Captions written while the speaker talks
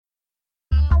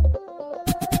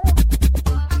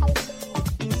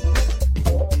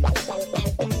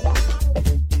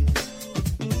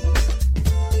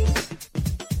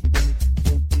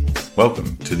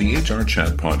Welcome to the HR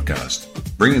Chat podcast,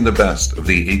 bringing the best of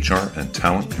the HR and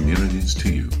talent communities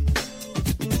to you.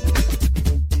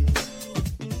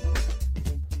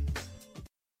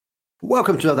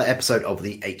 Welcome to another episode of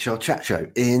the HR Chat Show.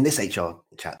 In this HR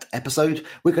Chat episode,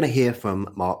 we're going to hear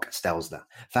from Mark Stelzner,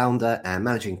 founder and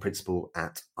managing principal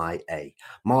at IA.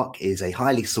 Mark is a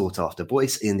highly sought-after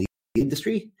voice in the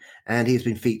industry, and he has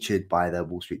been featured by the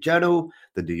Wall Street Journal,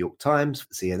 the New York Times,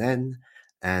 CNN,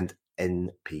 and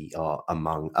NPR,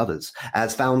 among others.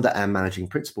 As founder and managing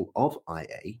principal of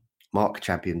IA, Mark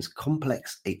champions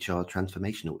complex HR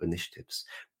transformational initiatives,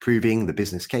 proving the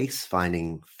business case,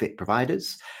 finding fit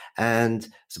providers, and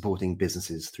supporting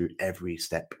businesses through every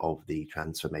step of the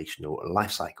transformational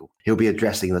lifecycle. He'll be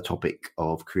addressing the topic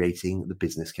of creating the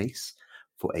business case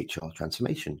for HR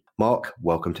transformation. Mark,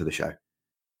 welcome to the show.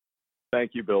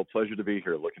 Thank you, Bill. Pleasure to be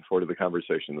here. Looking forward to the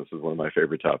conversation. This is one of my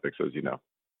favorite topics, as you know.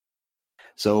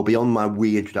 So beyond my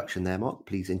wee introduction there, Mark,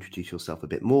 please introduce yourself a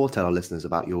bit more. Tell our listeners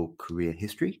about your career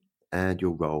history and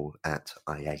your role at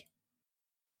IA.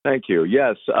 Thank you.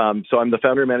 Yes. So I'm the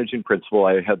founder and managing principal.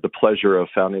 I had the pleasure of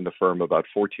founding the firm about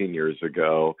 14 years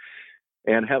ago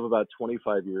and have about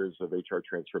 25 years of HR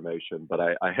transformation. But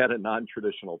I had a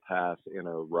non-traditional path in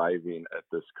arriving at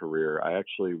this career. I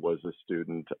actually was a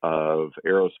student of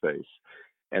aerospace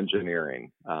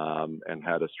engineering and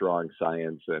had a strong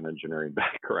science and engineering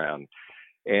background.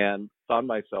 And found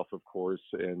myself, of course,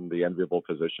 in the enviable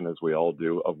position, as we all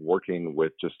do, of working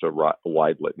with just a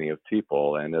wide litany of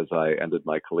people. And as I ended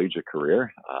my collegiate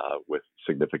career with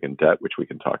significant debt, which we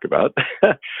can talk about,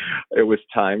 it was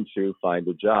time to find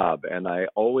a job. And I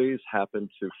always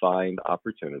happened to find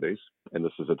opportunities. And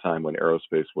this is a time when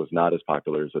aerospace was not as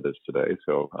popular as it is today.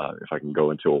 So if I can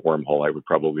go into a wormhole, I would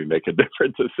probably make a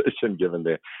different decision given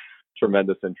the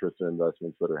tremendous interest and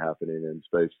investments that are happening in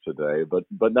space today. But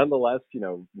nonetheless,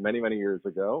 many years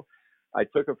ago, I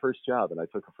took a first job, and I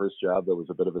took a first job that was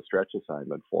a bit of a stretch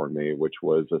assignment for me, which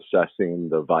was assessing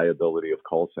the viability of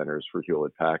call centers for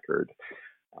Hewlett Packard.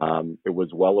 It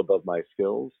was well above my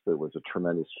skills. There was a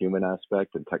tremendous human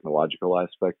aspect and technological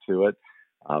aspect to it.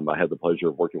 I had the pleasure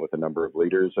of working with a number of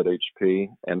leaders at HP,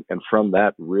 and from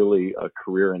that, really a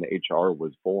career in HR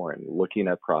was born, looking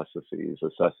at processes,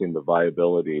 assessing the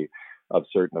viability of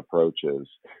certain approaches,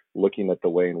 looking at the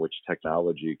way in which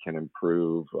technology can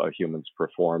improve a human's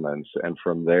performance. And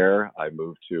from there, I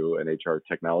moved to an HR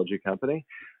technology company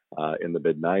in the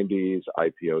mid-90s,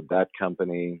 IPO'd that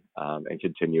company, and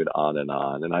continued on and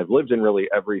on. And I've lived in really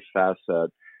every facet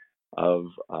of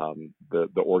the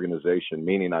organization,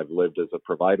 meaning I've lived as a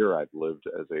provider, I've lived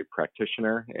as a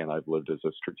practitioner, and I've lived as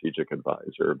a strategic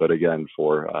advisor. But again,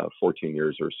 for 14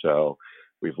 years or so,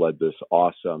 we've led this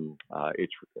awesome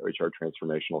HR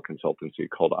transformational consultancy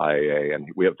called IA, and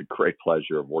we have the great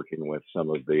pleasure of working with some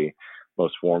of the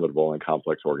most formidable and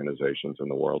complex organizations in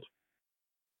the world.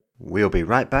 We'll be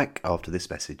right back after this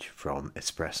message from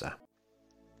Espressa.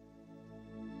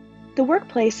 The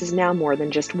workplace is now more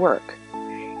than just work.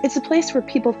 It's a place where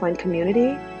people find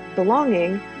community,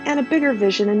 belonging, and a bigger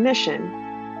vision and mission.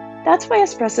 That's why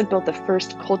Espressa built the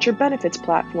first culture benefits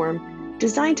platform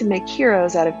designed to make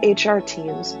heroes out of HR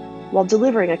teams while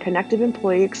delivering a connected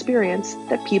employee experience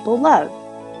that people love.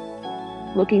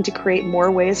 Looking to create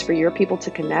more ways for your people to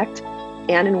connect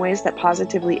and in ways that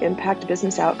positively impact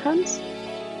business outcomes?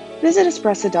 Visit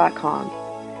Espressa.com.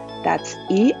 That's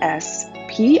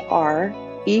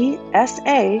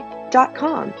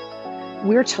ESPRESA.com.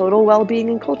 We're total well-being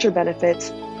and culture benefits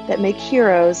that make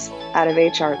heroes out of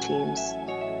HR teams.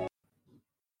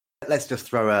 Let's just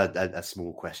throw a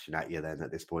small question at you then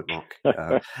at this point, Mark.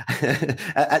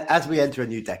 As we enter a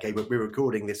new decade, we're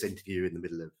recording this interview in the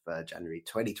middle of January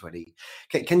 2020.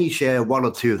 Can you share one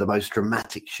or two of the most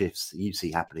dramatic shifts that you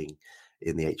see happening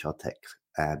in the HR tech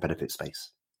benefit space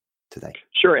today?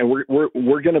 Sure, and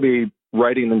we're going to be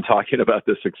writing and talking about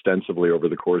this extensively over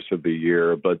the course of the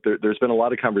year, but there's been a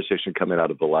lot of conversation coming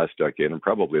out of the last decade and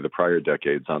probably the prior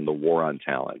decades on the war on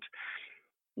talent.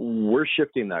 We're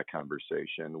shifting that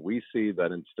conversation. We see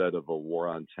that instead of a war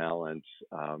on talent,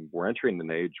 we're entering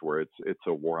an age where it's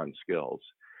a war on skills.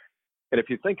 And if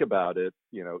you think about it,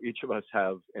 each of us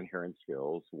have inherent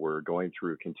skills. We're going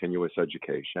through continuous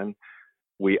education.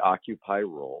 We occupy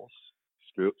roles.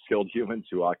 Skilled humans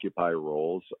who occupy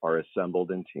roles are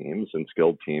assembled in teams, and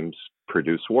skilled teams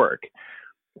produce work.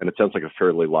 And it sounds like a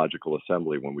fairly logical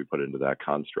assembly when we put it into that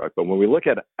construct. But when we look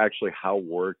at actually how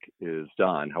work is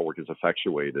done, how work is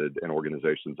effectuated in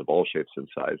organizations of all shapes and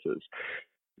sizes,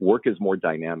 work is more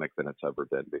dynamic than it's ever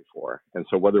been before. And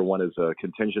so whether one is a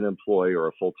contingent employee or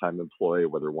a full-time employee,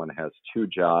 whether one has two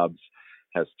jobs,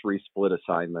 has 3 split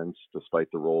assignments, despite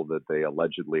the role that they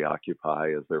allegedly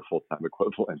occupy as their full-time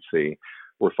equivalency.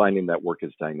 We're finding that work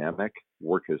is dynamic,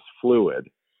 work is fluid,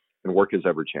 and work is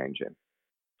ever-changing.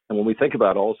 And when we think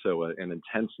about also an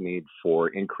intense need for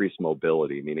increased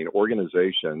mobility, meaning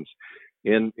organizations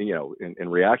in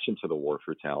reaction to the war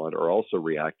for talent are also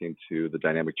reacting to the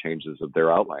dynamic changes of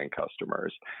their outlying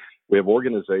customers. We have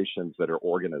organizations that are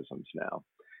organisms now,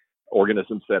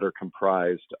 organisms that are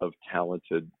comprised of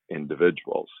talented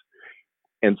individuals.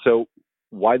 And so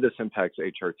why this impacts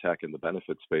HR tech and the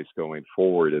benefit space going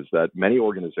forward is that many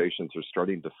organizations are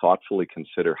starting to thoughtfully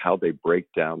consider how they break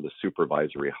down the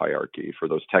supervisory hierarchy. For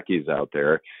those techies out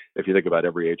there, if you think about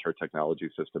every HR technology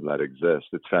system that exists,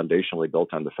 it's foundationally built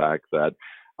on the fact that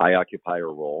I occupy a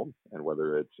role, and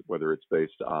whether it's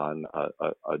based on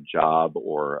a job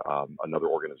or another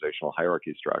organizational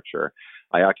hierarchy structure,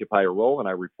 I occupy a role and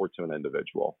I report to an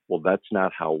individual. Well, that's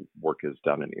not how work is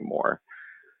done anymore.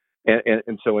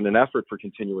 And so in an effort for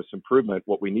continuous improvement,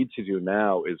 what we need to do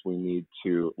now is we need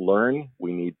to learn,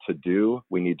 we need to do,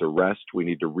 we need to rest, we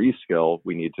need to reskill,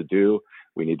 we need to do,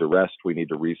 we need to rest, we need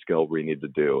to reskill, we need to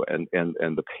do. And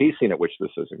the pacing at which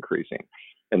this is increasing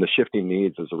and the shifting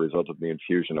needs as a result of the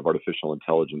infusion of artificial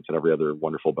intelligence and every other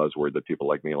wonderful buzzword that people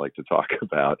like me like to talk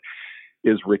about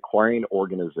is requiring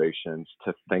organizations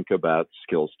to think about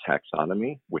skills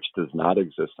taxonomy, which does not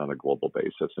exist on a global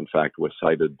basis. In fact, was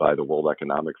cited by the World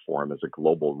Economic Forum as a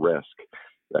global risk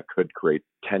that could create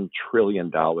 $10 trillion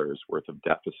worth of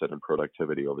deficit in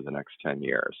productivity over the next 10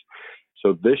 years.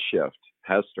 So this shift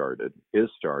has started, is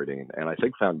starting, and I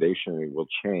think foundationally will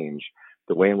change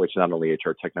the way in which not only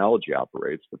HR technology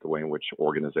operates, but the way in which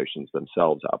organizations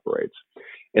themselves operates.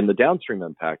 And the downstream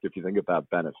impact, if you think about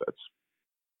benefits,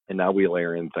 and now we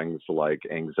layer in things like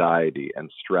anxiety and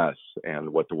stress and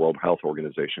what the World Health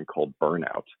Organization called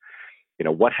burnout. You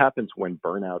know, what happens when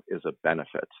burnout is a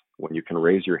benefit? When you can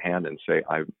raise your hand and say,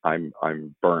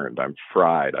 I'm burned, I'm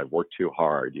fried, I've worked too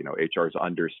hard. You know, HR's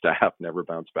understaffed, never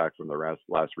bounced back from the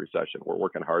last recession. We're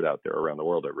working hard out there around the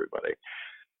world, everybody.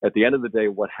 At the end of the day,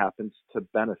 what happens to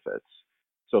benefits?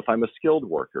 So if I'm a skilled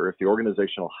worker, if the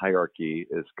organizational hierarchy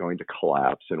is going to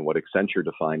collapse in what Accenture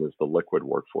defined as the liquid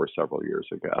workforce several years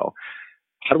ago,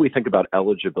 how do we think about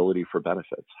eligibility for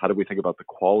benefits? How do we think about the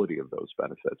quality of those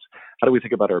benefits? How do we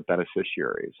think about our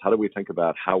beneficiaries? How do we think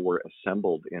about how we're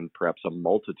assembled in perhaps a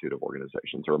multitude of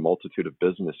organizations or a multitude of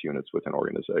business units within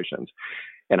organizations?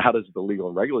 And how does the legal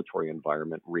and regulatory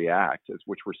environment react,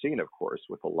 which we're seeing, of course,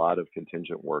 with a lot of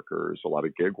contingent workers, a lot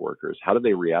of gig workers? How do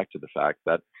they react to the fact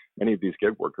that many of these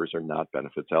gig workers are not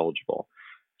benefits eligible?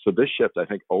 So this shift, I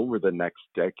think, over the next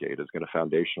decade is going to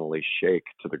foundationally shake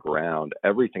to the ground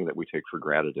everything that we take for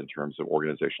granted in terms of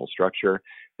organizational structure,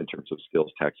 in terms of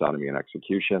skills taxonomy and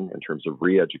execution, in terms of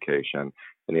re-education,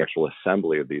 and the actual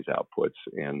assembly of these outputs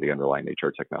in the underlying HR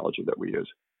technology that we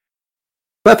use.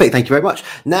 Perfect. Thank you very much.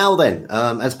 Now then,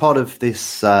 as part of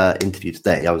this interview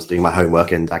today, I was doing my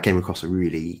homework and I came across a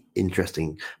really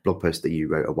interesting blog post that you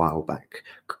wrote a while back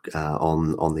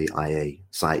on the IA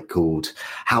site called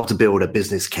How to Build a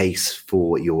Business Case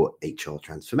for Your HR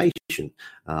Transformation,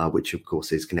 which of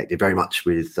course is connected very much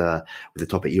with the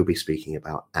topic you'll be speaking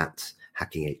about at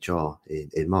Hacking HR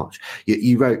in March.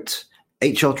 You wrote,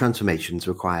 HR transformations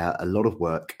require a lot of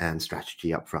work and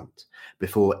strategy up front.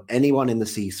 Before anyone in the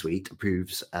C-suite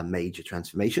approves a major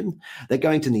transformation, they're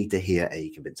going to need to hear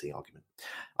a convincing argument.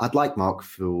 I'd like, Mark,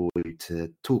 for you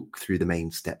to talk through the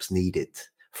main steps needed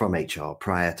from HR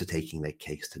prior to taking their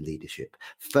case to leadership.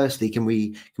 Firstly, can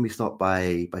we start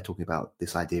by talking about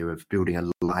this idea of building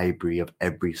a library of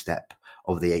every step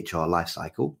of the HR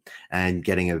lifecycle and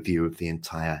getting a view of the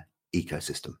entire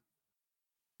ecosystem?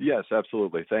 Yes,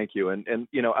 absolutely. Thank you. And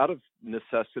you know, out of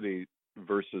necessity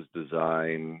versus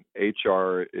design,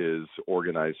 HR is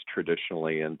organized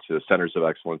traditionally into centers of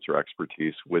excellence or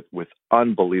expertise with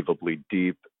unbelievably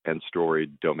deep and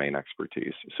storied domain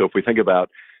expertise. So if we think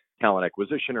about talent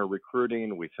acquisition or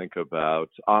recruiting, we think about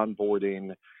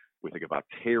onboarding, we think about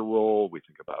payroll, we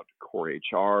think about core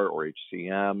HR or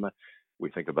HCM, we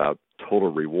think about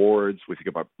total rewards, we think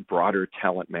about broader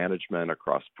talent management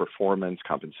across performance,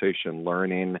 compensation,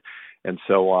 learning, and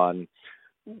so on.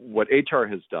 What HR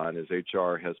has done is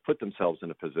HR has put themselves in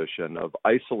a position of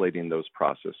isolating those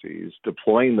processes,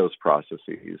 deploying those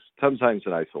processes, sometimes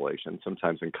in isolation,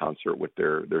 sometimes in concert with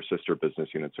their sister business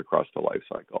units across the life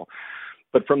cycle.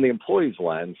 But from the employee's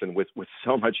lens, and with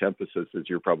so much emphasis, as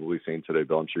you're probably seeing today,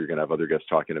 Bill, I'm sure you're going to have other guests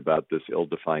talking about this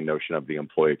ill-defined notion of the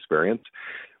employee experience.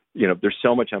 You know, there's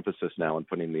so much emphasis now on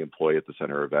putting the employee at the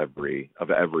center of every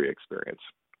experience.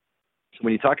 So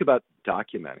when you talk about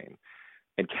documenting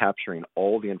and capturing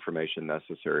all the information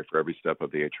necessary for every step of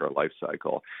the HR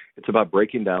lifecycle. It's about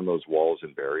breaking down those walls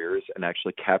and barriers and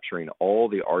actually capturing all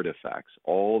the artifacts,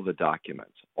 all the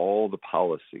documents, all the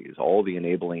policies, all the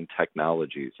enabling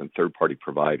technologies and third-party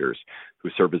providers who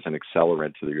serve as an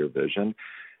accelerant to your vision.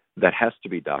 That has to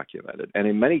be documented. And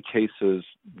in many cases,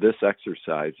 this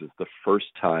exercise is the first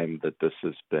time that this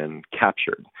has been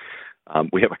captured.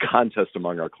 We have a contest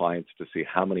among our clients to see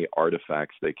how many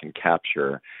artifacts they can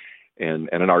capture. And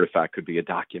an artifact could be a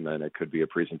document, it could be a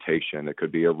presentation, it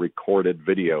could be a recorded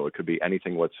video, it could be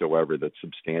anything whatsoever that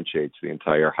substantiates the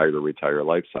entire hire to retire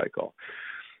life cycle.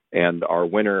 And our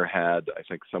winner had, I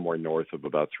think, somewhere north of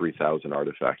about 3,000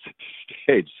 artifacts at this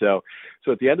stage. So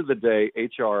at the end of the day,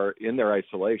 HR, in their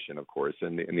isolation, of course,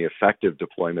 in the effective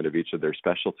deployment of each of their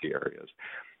specialty areas,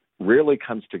 really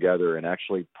comes together and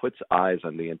actually puts eyes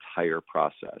on the entire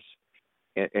process.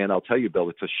 And I'll tell you, Bill,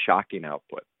 it's a shocking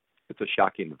output. It's a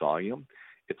shocking volume.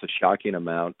 It's a shocking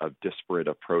amount of disparate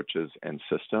approaches and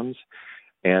systems.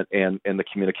 And the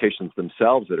communications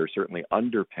themselves that are certainly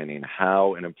underpinning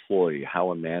how an employee, how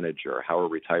a manager, how a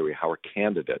retiree, how a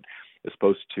candidate is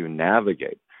supposed to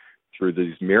navigate through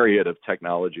these myriad of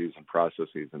technologies and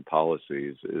processes and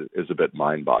policies is a bit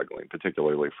mind-boggling,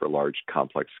 particularly for large,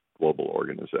 complex global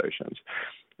organizations.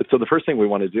 So the first thing we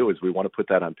want to do is we want to put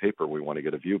that on paper. We want to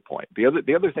get a viewpoint. The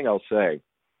other thing I'll say,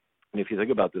 and if you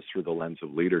think about this through the lens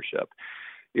of leadership,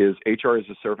 is HR is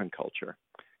a servant culture.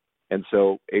 And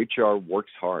so HR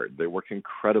works hard. They work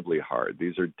incredibly hard.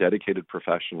 These are dedicated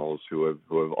professionals who have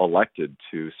elected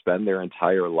to spend their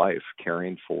entire life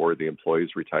caring for the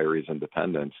employees, retirees, and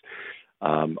dependents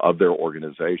of their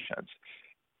organizations.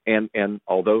 And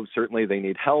although certainly they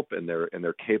need help and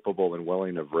they're capable and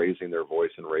willing of raising their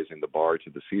voice and raising the bar to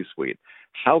the C-suite,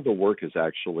 how the work is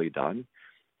actually done,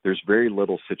 there's very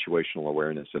little situational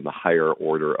awareness in the higher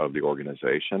order of the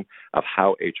organization of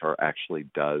how HR actually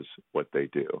does what they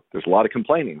do. There's a lot of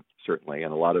complaining, certainly,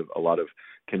 and a lot of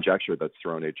conjecture that's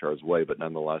thrown HR's way, but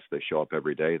nonetheless, they show up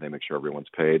every day. They make sure everyone's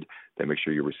paid. They make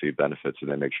sure you receive benefits, and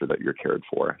they make sure that you're cared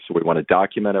for. So we want to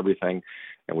document everything,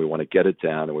 and we want to get it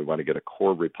down, and we want to get a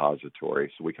core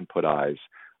repository so we can put eyes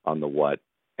on the what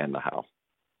and the how.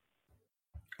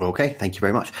 Okay, thank you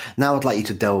very much. Now I'd like you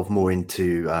to delve more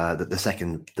into the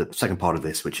second part of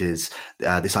this, which is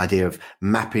this idea of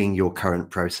mapping your current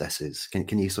processes.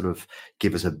 Can you sort of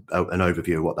give us an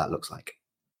overview of what that looks like?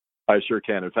 I sure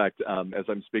can. In fact, as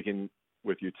I'm speaking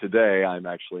with you today, I'm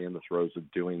actually in the throes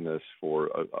of doing this for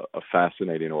a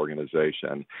fascinating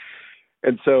organization.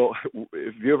 And so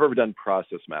if you've ever done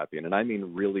process mapping, and I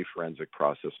mean really forensic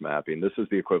process mapping, this is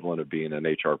the equivalent of being an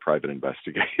HR private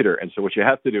investigator. And so what you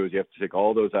have to do is you have to take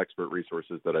all those expert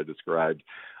resources that I described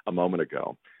a moment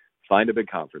ago, find a big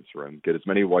conference room, get as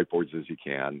many whiteboards as you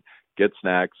can, get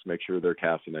snacks, make sure they're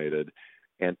caffeinated,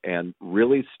 and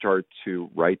really start to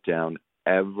write down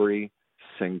every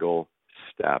single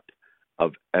step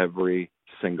of every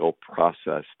single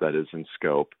process that is in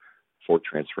scope for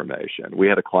transformation. We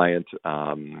had a client,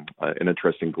 an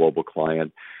interesting global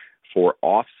client, for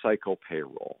off-cycle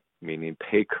payroll, meaning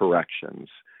pay corrections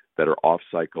that are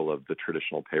off-cycle of the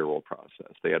traditional payroll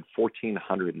process. They had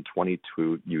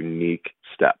 1,422 unique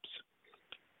steps.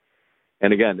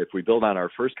 And again, if we build on our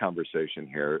first conversation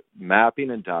here, mapping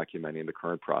and documenting the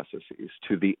current processes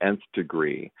to the nth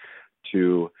degree,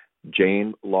 to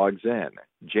Jane logs in,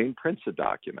 Jane prints a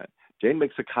document, Jane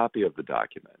makes a copy of the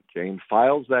document. Jane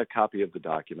files that copy of the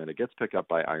document. It gets picked up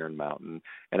by Iron Mountain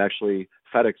and actually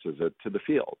FedExes it to the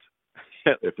field.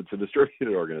 If it's a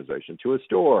distributed organization, to a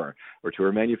store or to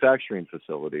a manufacturing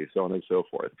facility, so on and so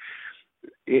forth.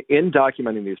 In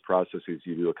documenting these processes,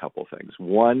 you do a couple things.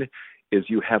 One is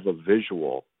you have a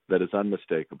visual that is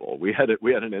unmistakable. We had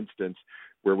an instance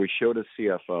where we showed a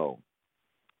CFO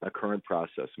a current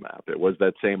process map. It was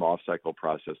that same off-cycle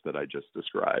process that I just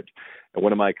described. And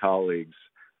one of my colleagues,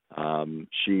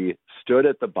 she stood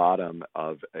at the bottom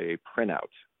of a printout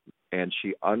and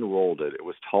she unrolled it. It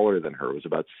was taller than her. It was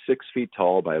about 6 feet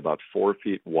tall by about 4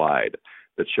 feet wide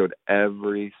that showed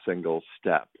every single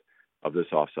step of this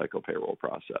off-cycle payroll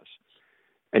process.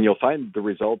 And you'll find the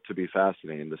result to be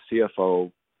fascinating. The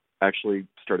CFO actually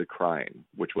started crying,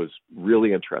 which was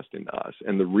really interesting to us.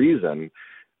 And the reason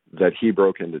that he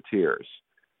broke into tears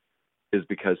is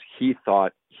because he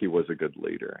thought he was a good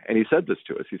leader. And he said this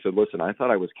to us. He said, listen, I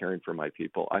thought I was caring for my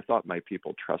people. I thought my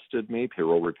people trusted me.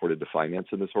 Payroll reported to finance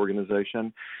in this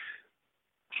organization.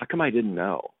 How come I didn't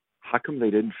know? How come they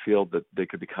didn't feel that they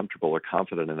could be comfortable or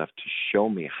confident enough to show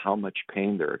me how much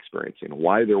pain they're experiencing,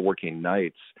 why they're working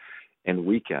nights and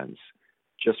weekends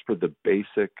just for the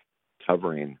basic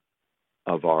covering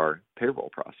of our payroll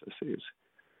processes?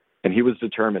 And he was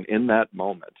determined in that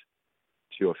moment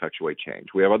to effectuate change.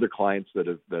 We have other clients that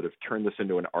have turned this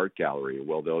into an art gallery.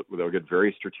 Well, they'll get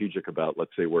very strategic about,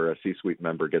 let's say, where a C-suite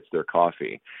member gets their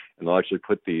coffee, and they'll actually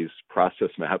put these process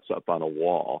maps up on a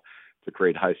wall to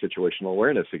create high situational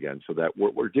awareness again. So that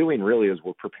what we're doing really is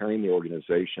we're preparing the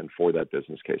organization for that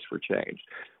business case for change.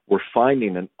 We're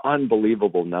finding an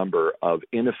unbelievable number of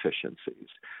inefficiencies.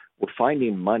 We're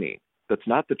finding money that's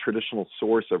not the traditional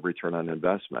source of return on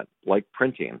investment, like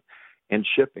printing and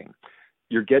shipping.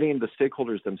 You're getting the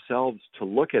stakeholders themselves to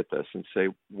look at this and say,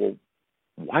 well,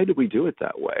 why did we do it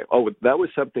that way? Oh, that was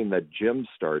something that Jim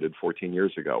started 14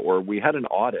 years ago, or we had an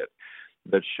audit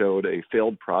that showed a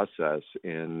failed process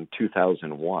in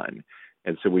 2001.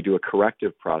 And so we do a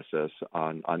corrective process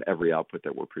on every output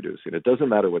that we're producing. It doesn't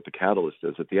matter what the catalyst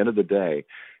is. At the end of the day,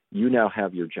 you now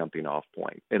have your jumping off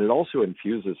point. And it also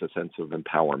infuses a sense of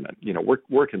empowerment. You know,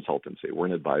 we're a consultancy. We're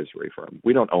an advisory firm.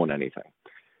 We don't own anything.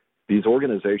 These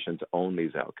organizations own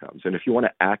these outcomes. And if you want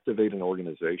to activate an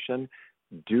organization,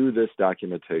 do this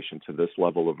documentation to this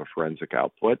level of a forensic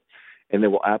output, and they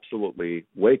will absolutely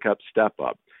wake up, step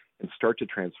up, and start to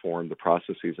transform the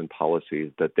processes and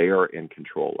policies that they are in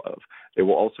control of. They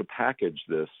will also package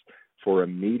this for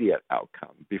immediate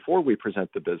outcome before we present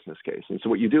the business case. And so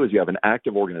what you do is you have an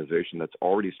active organization that's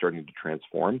already starting to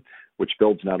transform, which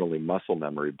builds not only muscle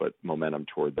memory, but momentum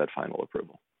toward that final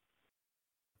approval.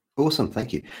 Awesome,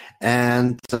 thank you.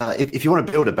 And if you want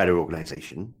to build a better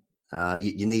organization,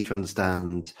 you need to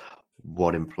understand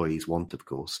what employees want, of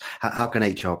course. How can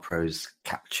HR pros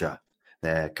capture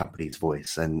their company's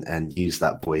voice and use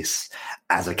that voice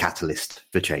as a catalyst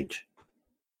for change?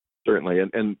 Certainly,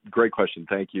 and great question.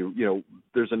 Thank you. You know,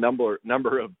 there's a number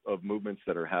of movements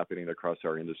that are happening across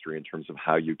our industry in terms of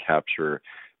how you capture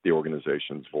the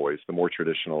organization's voice. The more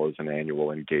traditional is an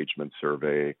annual engagement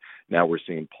survey. Now we're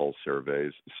seeing pulse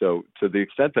surveys. So to the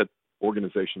extent that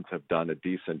organizations have done a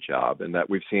decent job and that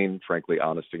we've seen, frankly,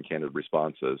 honest and candid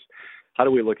responses, how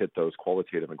do we look at those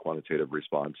qualitative and quantitative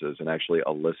responses and actually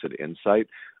elicit insight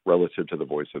relative to the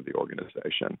voice of the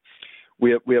organization?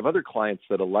 We have other clients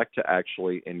that elect to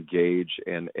actually engage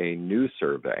in a new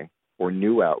survey or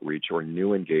new outreach or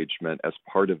new engagement as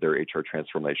part of their HR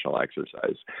transformational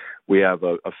exercise. We have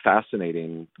a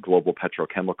fascinating global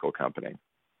petrochemical company.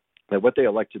 And what they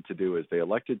elected to do is they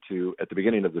elected to, at the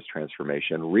beginning of this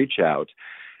transformation, reach out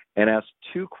and ask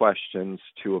two questions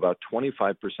to about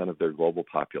 25% of their global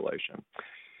population.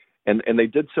 And they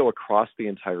did so across the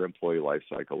entire employee life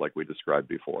cycle, like we described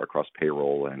before, across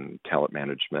payroll and talent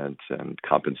management and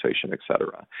compensation, et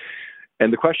cetera.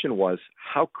 And the question was,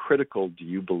 how critical do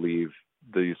you believe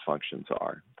these functions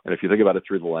are? And if you think about it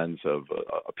through the lens of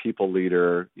a people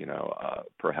leader, you know,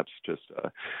 perhaps just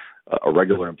a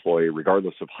regular employee,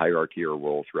 regardless of hierarchy or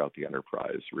role throughout the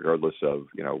enterprise, regardless of,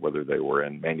 you know, whether they were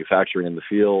in manufacturing in the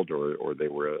field or they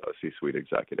were a C-suite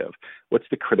executive, what's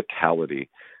the criticality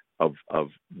of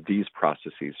these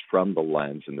processes from the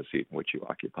lens and the seat in which you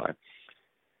occupy?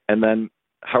 And then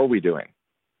how are we doing?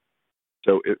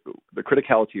 So the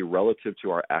criticality relative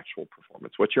to our actual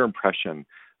performance. What's your impression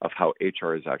of how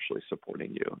HR is actually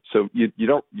supporting you? So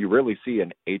you rarely see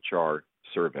an HR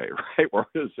survey, right? Where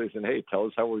it's saying, hey, tell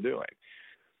us how we're doing.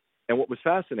 And what was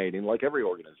fascinating, like every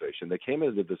organization, they came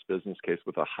into this business case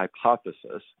with a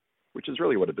hypothesis, which is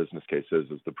really what a business case is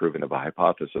the proving of a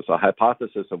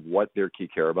hypothesis of what their key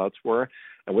care abouts were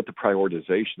and what the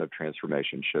prioritization of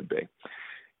transformation should be.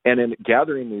 And in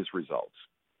gathering these results,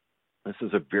 this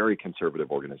is a very conservative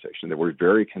organization. They were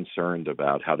very concerned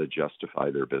about how to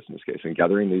justify their business case. And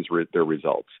gathering their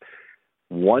results,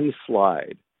 one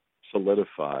slide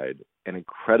solidified an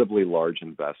incredibly large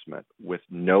investment with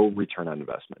no return on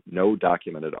investment, no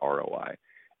documented ROI.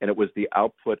 And it was the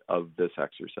output of this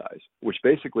exercise, which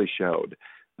basically showed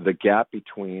the gap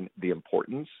between the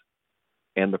importance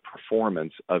and the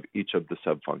performance of each of the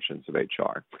subfunctions of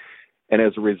HR. And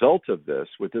as a result of this,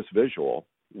 with this visual,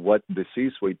 what the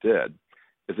C-suite did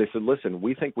is they said, listen,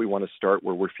 we think we want to start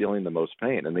where we're feeling the most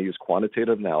pain. And they used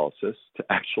quantitative analysis to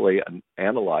actually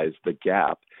analyze the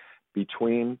gap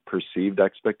between perceived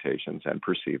expectations and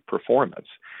perceived performance.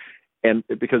 And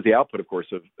because the output, of course,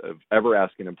 of ever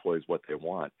asking employees what they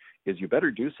want is you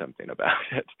better do something about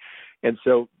it. And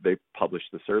so they published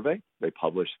the survey, they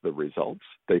published the results,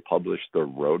 they published the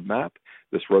roadmap.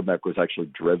 This roadmap was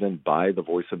actually driven by the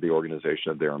voice of the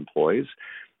organization of their employees.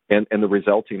 And the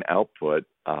resulting output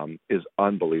is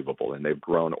unbelievable. And they've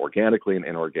grown organically and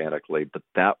inorganically. But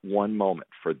that one moment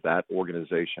for that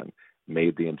organization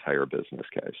made the entire business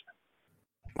case.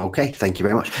 Okay, thank you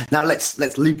very much. Now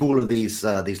let's loop all of these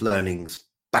learnings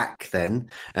back then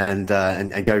and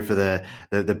go for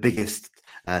the biggest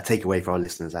takeaway for our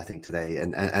listeners, I think, today.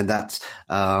 And that's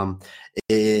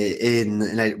in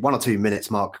 1 or 2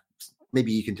 minutes, Mark,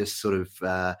 maybe you can just sort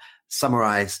of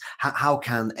summarize how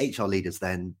can HR leaders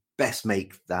then best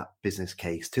make that business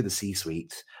case to the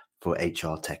C-suite for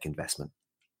HR tech investment?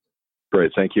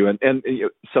 Great, thank you. And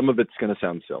some of it's going to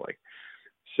sound silly.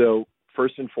 So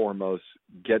first and foremost,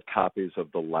 get copies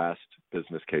of the last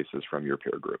business cases from your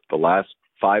peer group. The last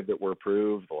 5 that were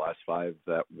approved, the last 5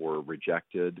 that were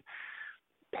rejected.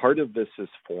 Part of this is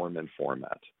form and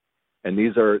format. And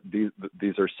these are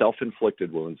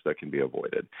self-inflicted wounds that can be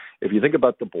avoided. If you think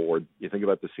about the board, you think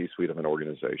about the C-suite of an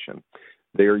organization,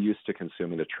 they are used to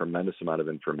consuming a tremendous amount of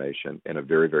information in a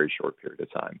very, very short period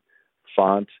of time.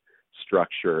 Font,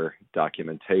 structure,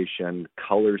 documentation,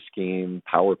 color scheme,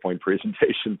 PowerPoint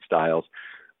presentation styles,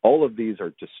 all of these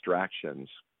are distractions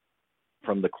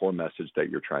from the core message that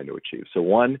you're trying to achieve. So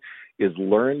one is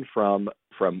learn from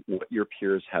what your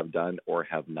peers have done or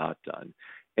have not done,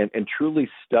 and truly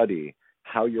study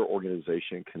how your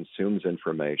organization consumes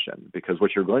information, because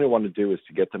what you're going to want to do is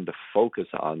to get them to focus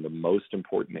on the most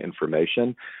important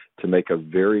information to make a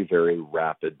very, very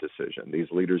rapid decision. These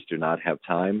leaders do not have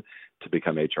time to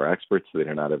become HR experts. They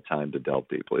do not have time to delve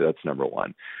deeply. That's number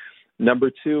one.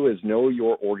 Number 2 is know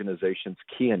your organization's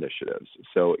key initiatives.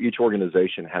 So each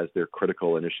organization has their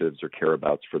critical initiatives or care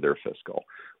abouts for their fiscal.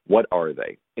 What are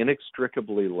they?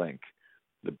 Inextricably link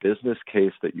the business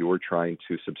case that you are trying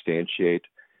to substantiate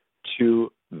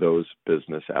to those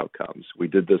business outcomes. We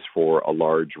did this for a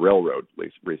large railroad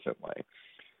recently.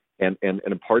 And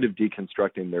a part of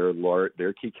deconstructing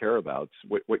their key care abouts,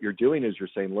 what you're doing is you're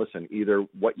saying, listen, either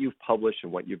what you've published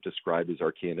and what you've described as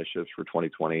our key initiatives for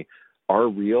 2020 are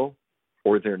real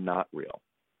or they're not real.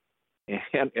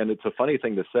 And it's a funny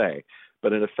thing to say,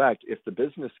 but in effect, if the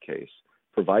business case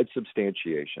provides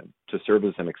substantiation to serve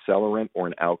as an accelerant or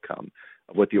an outcome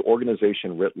of what the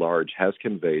organization writ large has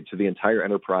conveyed to the entire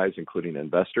enterprise, including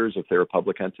investors if they're a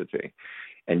public entity,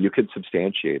 and you could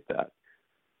substantiate that,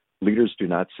 leaders do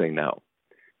not say no.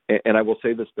 And I will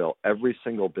say this, Bill, every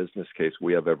single business case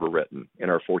we have ever written in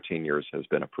our 14 years has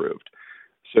been approved.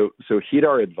 So heed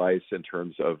our advice in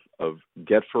terms of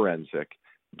get forensic,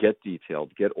 get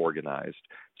detailed, get organized,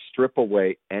 strip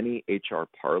away any HR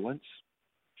parlance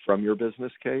from your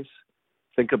business case,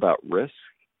 think about risk,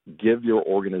 give your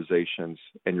organizations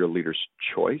and your leaders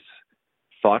choice,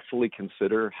 thoughtfully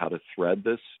consider how to thread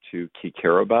this to key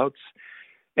care abouts,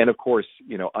 and of course,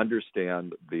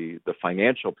 understand the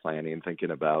financial planning,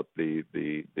 thinking about the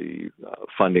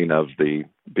funding of the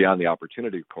beyond the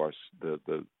opportunity course,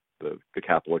 the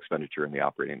capital expenditure and the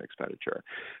operating expenditure.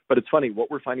 But it's funny,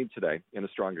 what we're finding today in a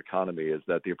strong economy is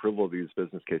that the approval of these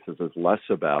business cases is less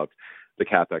about the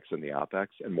CapEx and the OpEx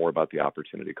and more about the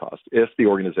opportunity cost. If the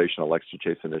organization elects to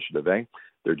chase initiative A,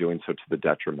 they're doing so to the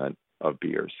detriment of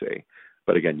B or C.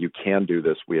 But again, you can do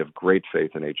this. We have great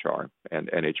faith in HR, and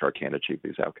HR can achieve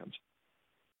these outcomes.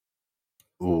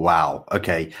 Wow.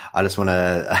 Okay. I just want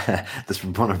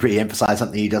to re-emphasize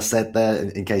something you just said there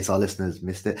in case our listeners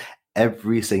missed it.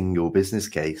 Every single business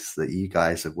case that you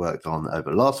guys have worked on over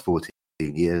the last 14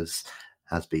 years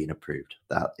has been approved.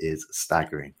 That is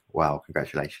staggering. Wow.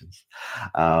 Congratulations.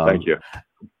 Thank you.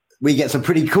 We get some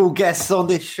pretty cool guests on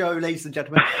this show, ladies and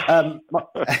gentlemen.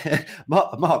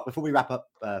 Mark, before we wrap up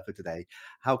for today,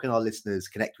 how can our listeners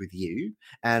connect with you?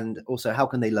 And also, how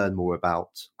can they learn more about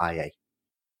IA?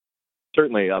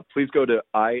 Certainly. Please go to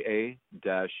ia-hr.com,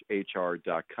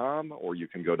 or you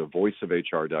can go to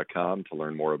voiceofhr.com to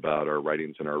learn more about our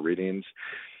writings and our readings.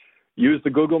 Use the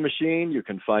Google machine. You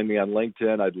can find me on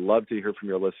LinkedIn. I'd love to hear from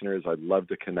your listeners. I'd love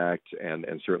to connect and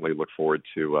certainly look forward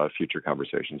to future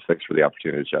conversations. Thanks for the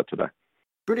opportunity to chat today.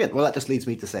 Brilliant. Well, that just leads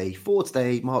me to say for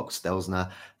today, Mark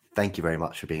Stelzner, thank you very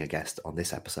much for being a guest on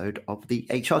this episode of the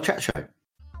HR Chat Show.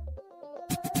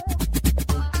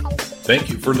 Thank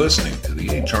you for listening to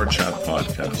the HR Chat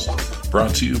Podcast,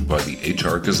 brought to you by the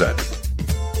HR Gazette.